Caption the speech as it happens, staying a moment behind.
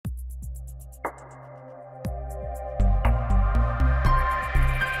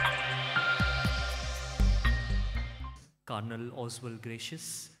Cardinal Oswald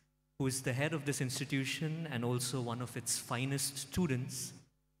Garcias, who is the head of this institution and also one of its finest students,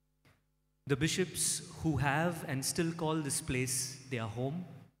 the bishops who have and still call this place their home,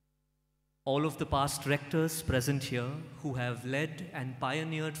 all of the past rectors present here who have led and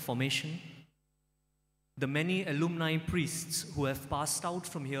pioneered formation, the many alumni priests who have passed out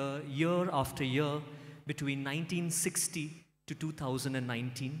from here year after year between 1960 to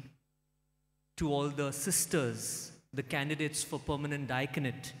 2019, to all the sisters, the candidates for permanent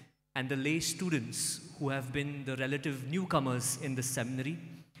diaconate, and the lay students who have been the relative newcomers in the seminary,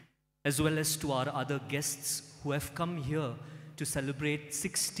 as well as to our other guests who have come here to celebrate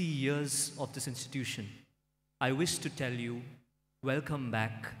 60 years of this institution. I wish to tell you, welcome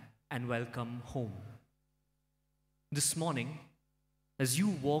back and welcome home. This morning, as you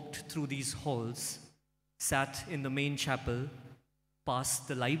walked through these halls, sat in the main chapel, passed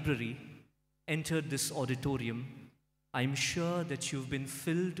the library, entered this auditorium, I'm sure that you've been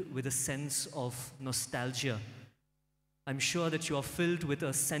filled with a sense of nostalgia. I'm sure that you are filled with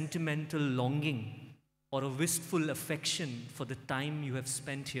a sentimental longing or a wistful affection for the time you have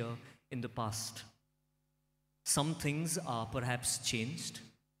spent here in the past. Some things are perhaps changed.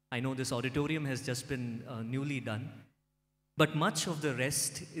 I know this auditorium has just been newly done, but much of the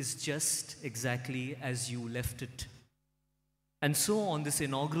rest is just exactly as you left it. And so on this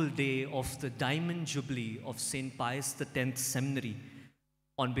inaugural day of the Diamond Jubilee of St. Pius X Seminary,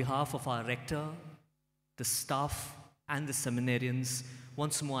 on behalf of our rector, the staff, and the seminarians,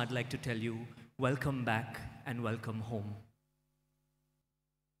 once more I'd like to tell you, welcome back and welcome home.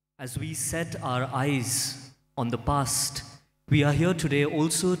 As we set our eyes on the past, we are here today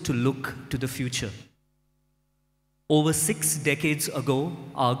also to look to the future. Over 6 decades ago,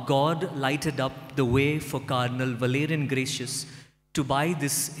 our God lighted up the way for Cardinal Valerian Garcias to buy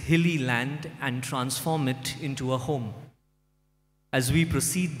this hilly land and transform it into a home. As we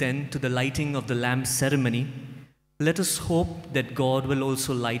proceed then to the lighting of the lamp ceremony, let us hope that God will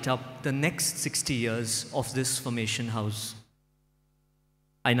also light up the next 60 years of this formation house.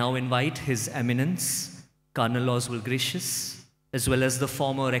 I now invite His Eminence, Cardinal Oswald Garcias, as well as the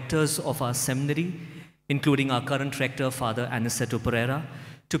former rectors of our seminary, including our current rector, Father Aniceto Pereira,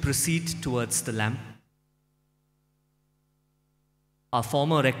 to proceed towards the lamp. Our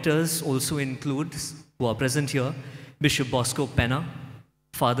former rectors also include, who are present here, Bishop Bosco Penna,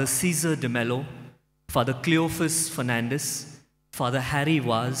 Father Cesar de Mello, Father Cleophas Fernandez, Father Harry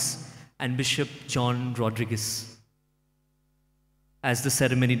Vaz, and Bishop John Rodriguez. As the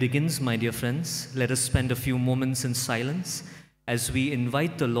ceremony begins, my dear friends, let us spend a few moments in silence as we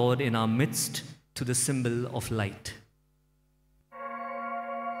invite the Lord in our midst to the symbol of light.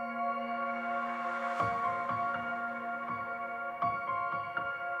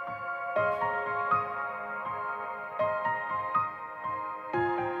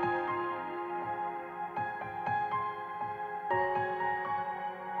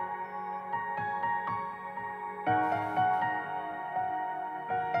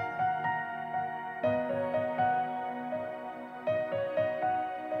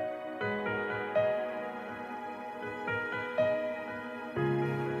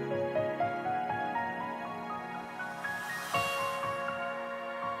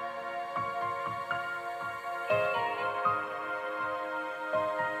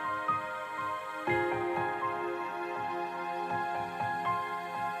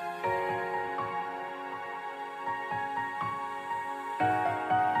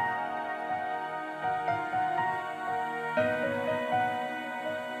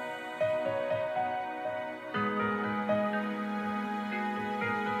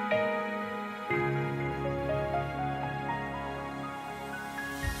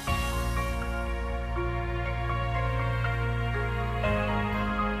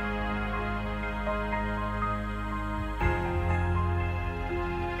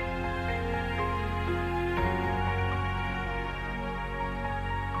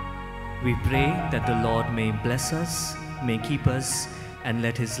 We pray that the Lord may bless us, may keep us, and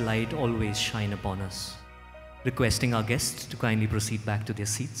let His light always shine upon us. Requesting our guests to kindly proceed back to their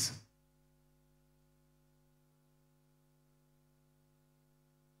seats.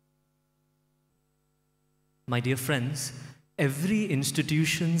 My dear friends, every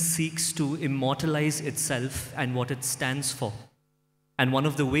institution seeks to immortalize itself and what it stands for. And one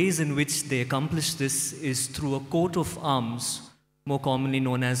of the ways in which they accomplish this is through a coat of arms, more commonly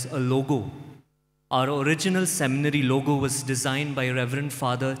known as a logo. Our original seminary logo was designed by Reverend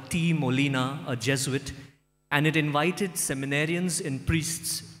Father T. Molina, a Jesuit, and it invited seminarians and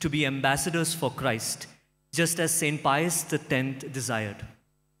priests to be ambassadors for Christ, just as St. Pius X desired.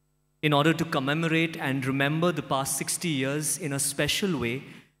 In order to commemorate and remember the past 60 years in a special way,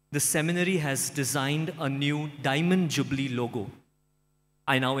 the seminary has designed a new Diamond Jubilee logo.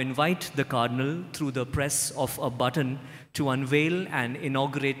 I now invite the Cardinal, through the press of a button, to unveil and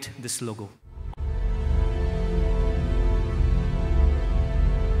inaugurate this logo.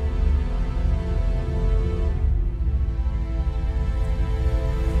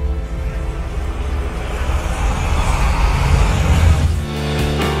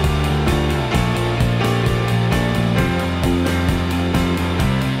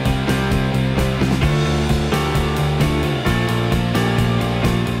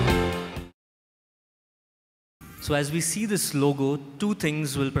 So as we see this logo, two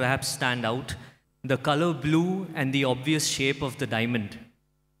things will perhaps stand out: the color blue and the obvious shape of the diamond.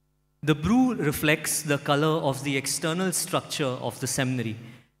 The blue reflects the color of the external structure of the seminary,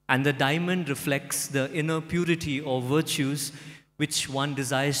 and the diamond reflects the inner purity or virtues which one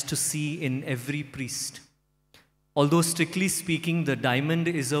desires to see in every priest. Although strictly speaking, the diamond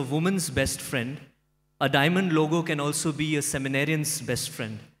is a woman's best friend, a diamond logo can also be a seminarian's best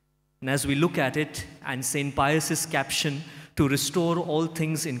friend. And as we look at it, and St. Pius's caption, "To restore all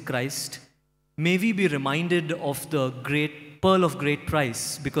things in Christ," may we be reminded of the great pearl of great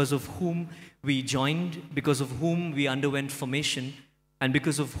price, because of whom we joined, because of whom we underwent formation, and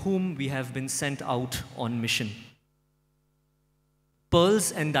because of whom we have been sent out on mission.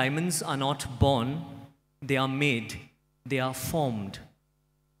 Pearls and diamonds are not born, they are made, they are formed.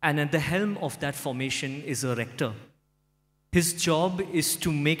 And at the helm of that formation is a rector. His job is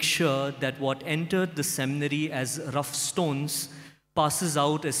to make sure that what entered the seminary as rough stones passes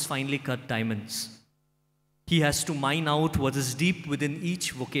out as finely cut diamonds. He has to mine out what is deep within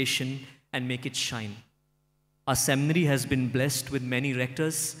each vocation and make it shine. Our seminary has been blessed with many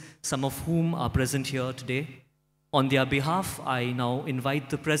rectors, some of whom are present here today. On their behalf, I now invite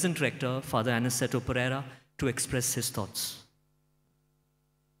the present rector, Father Aniceto Pereira, to express his thoughts.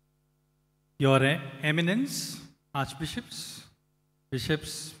 Your Eminence, Archbishops,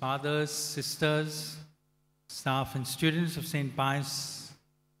 Bishops, Fathers, Sisters, staff and students of St. Pius,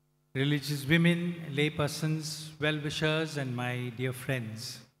 religious women, laypersons, well-wishers, and my dear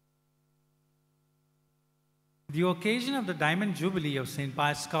friends. The occasion of the Diamond Jubilee of St.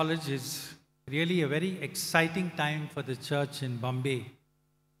 Pius College is really a very exciting time for the Church in Bombay.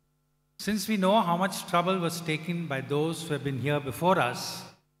 Since we know how much trouble was taken by those who have been here before us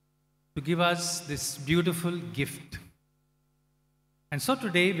to give us this beautiful gift. And so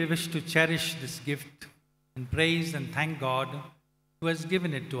today we wish to cherish this gift and praise and thank God who has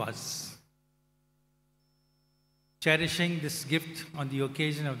given it to us. Cherishing this gift on the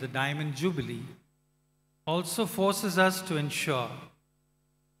occasion of the Diamond Jubilee also forces us to ensure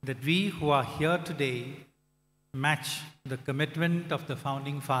that we who are here today match the commitment of the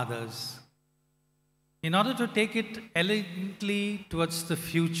founding fathers in order to take it elegantly towards the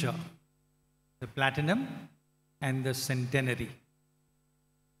future, the platinum and the centenary.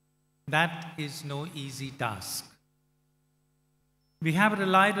 That is no easy task. We have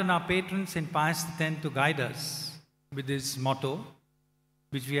relied on our patron St. Pius X to guide us with his motto,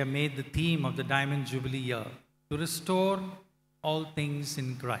 which we have made the theme of the Diamond Jubilee year, to restore all things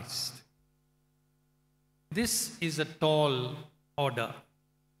in Christ. This is a tall order.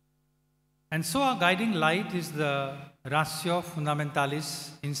 And so our guiding light is the Ratio Fundamentalis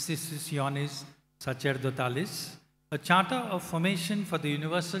Institutionis Sacerdotalis, a charter of formation for the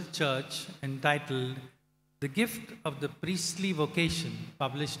Universal Church entitled The Gift of the Priestly Vocation,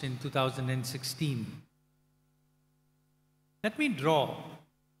 published in 2016. Let me draw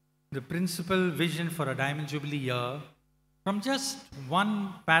the principal vision for a Diamond Jubilee year from just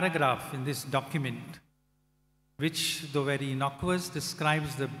one paragraph in this document, which, though very innocuous,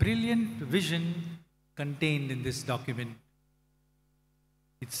 describes the brilliant vision contained in this document.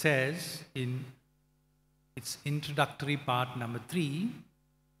 It says in its introductory part number 3,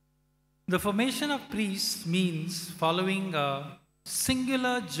 the formation of priests means following a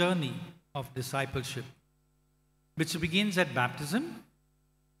singular journey of discipleship, which begins at baptism,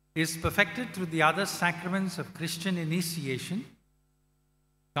 is perfected through the other sacraments of Christian initiation,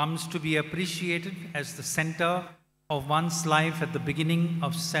 comes to be appreciated as the center of one's life at the beginning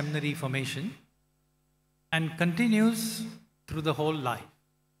of seminary formation, and continues through the whole life.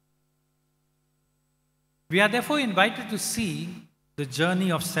 We are therefore invited to see the journey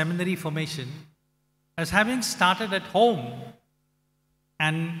of seminary formation as having started at home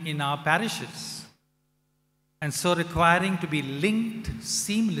and in our parishes, and so requiring to be linked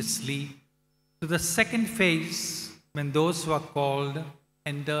seamlessly to the second phase when those who are called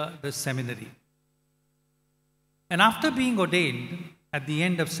enter the seminary. And after being ordained, at the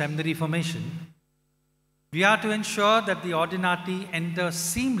end of seminary formation, we are to ensure that the ordinati enter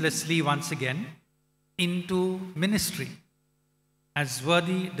seamlessly once again into ministry as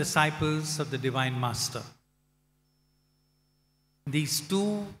worthy disciples of the Divine Master. These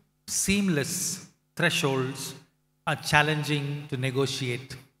two seamless thresholds are challenging to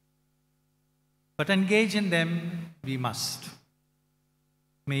negotiate, but engage in them we must.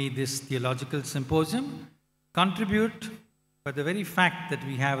 May this theological symposium contribute by the very fact that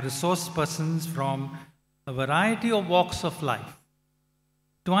we have resource persons from a variety of walks of life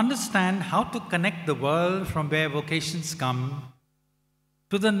to understand how to connect the world from where vocations come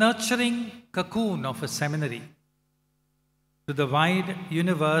to the nurturing cocoon of a seminary, to the wide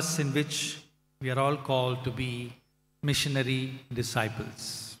universe in which we are all called to be missionary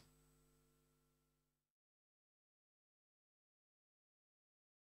disciples.